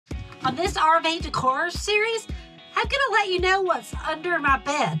On this RV decor series, I'm gonna let you know what's under my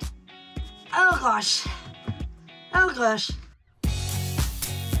bed. Oh gosh. Oh gosh.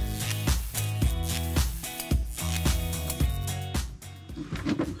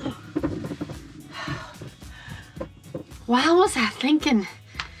 Why was I thinking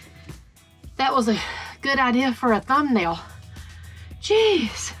that was a good idea for a thumbnail?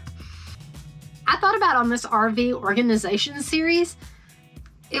 Jeez. I thought about on this RV organization series,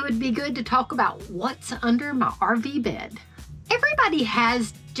 it would be good to talk about what's under my RV bed. Everybody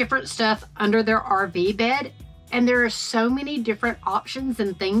has different stuff under their RV bed, and there are so many different options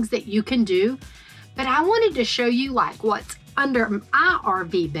and things that you can do, but I wanted to show you like what's under my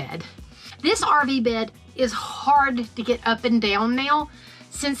RV bed. This RV bed is hard to get up and down now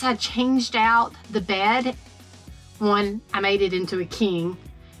since I changed out the bed. One, I made it into a king.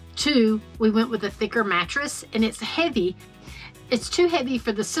 Two, we went with a thicker mattress, and it's heavy. It's too heavy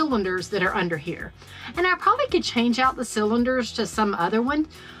for the cylinders that are under here. And I probably could change out the cylinders to some other one,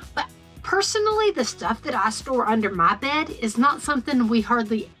 but personally, the stuff that I store under my bed is not something we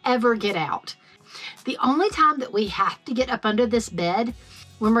hardly ever get out. The only time that we have to get up under this bed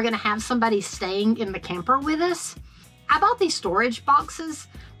when we're gonna have somebody staying in the camper with us. I bought these storage boxes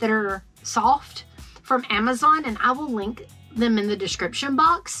that are soft from Amazon, and I will link them in the description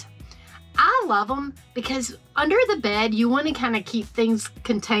box. I love them because under the bed, you want to kind of keep things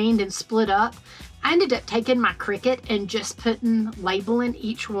contained and split up. I ended up taking my Cricut and just labeling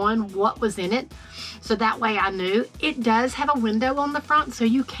each one what was in it. So that way I knew. It does have a window on the front so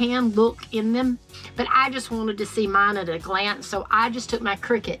you can look in them, but I just wanted to see mine at a glance. So I just took my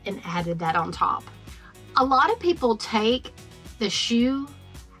Cricut and added that on top. A lot of people take the shoe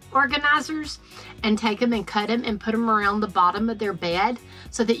organizers and take them and cut them and put them around the bottom of their bed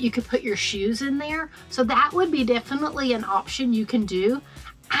so that you could put your shoes in there. So that would be definitely an option you can do.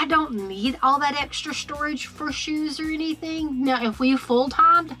 I don't need all that extra storage for shoes or anything. Now, if we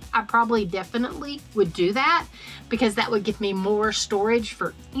full-timed, I probably definitely would do that because that would give me more storage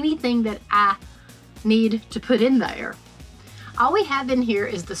for anything that I need to put in there. All we have in here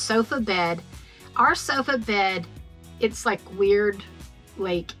is the sofa bed. Our sofa bed, it's like weird.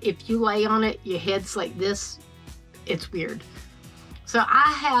 Like if you lay on it, your head's like this. It's weird. So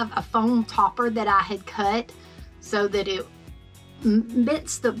I have a foam topper that I had cut so that it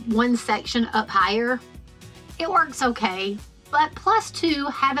bits the one section up higher. It works okay, but plus two,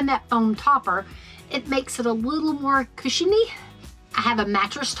 having that foam topper, it makes it a little more cushiony. I have a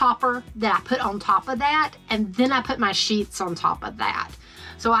mattress topper that I put on top of that, and then I put my sheets on top of that.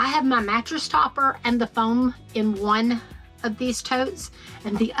 So I have my mattress topper and the foam in one of these totes,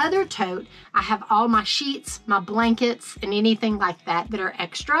 and the other tote I have all my sheets, my blankets, and anything like that that are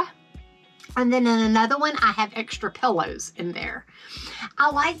extra. And then in another one I have extra pillows in there. I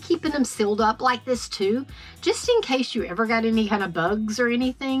like keeping them sealed up like this too, just in case you ever got any kind of bugs or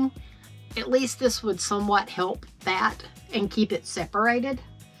anything. At least this would somewhat help that and keep it separated.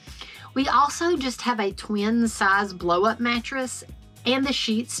 We also just have a twin size blow up mattress and the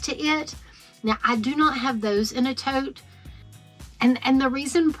sheets to it. Now I do not have those in a tote. And the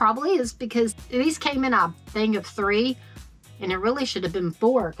reason probably is because these came in a thing of 3, and it really should have been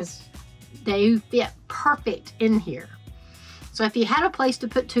 4 because they fit perfect in here. So if you had a place to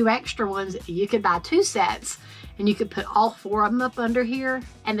put 2 extra ones, you could buy 2 sets and you could put all 4 of them up under here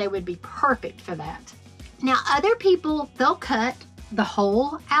and they would be perfect for that. Now other people, they'll cut the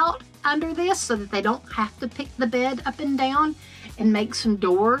hole out under this so that they don't have to pick the bed up and down and make some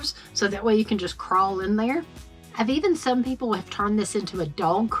doors so that way you can just crawl in there. I've even some people have turned this into a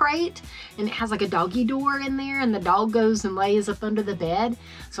dog crate, and it has like a doggy door in there and the dog goes and lays up under the bed.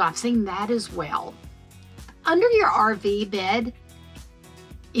 So I've seen that as well. Under your RV bed,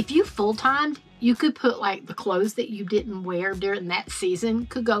 if you full-timed, you could put like the clothes that you didn't wear during that season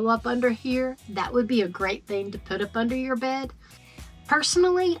could go up under here. That would be a great thing to put up under your bed.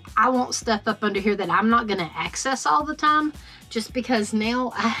 Personally, I want stuff up under here that I'm not going to access all the time, just because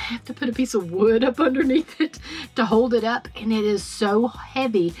now I have to put a piece of wood up underneath it to hold it up, and it is so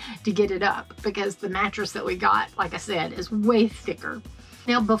heavy to get it up because the mattress that we got, like I said, is way thicker.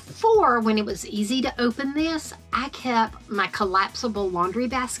 Now before, when it was easy to open this, I kept my collapsible laundry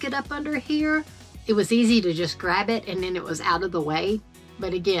basket up under here. It was easy to just grab it and then it was out of the way.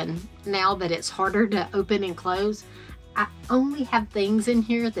 But again, now that it's harder to open and close, I only have things in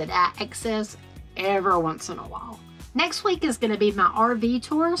here that I access every once in a while. Next week is going to be my RV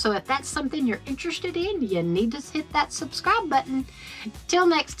tour, so if that's something you're interested in, you need to hit that subscribe button. Till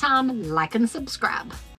next time, like and subscribe.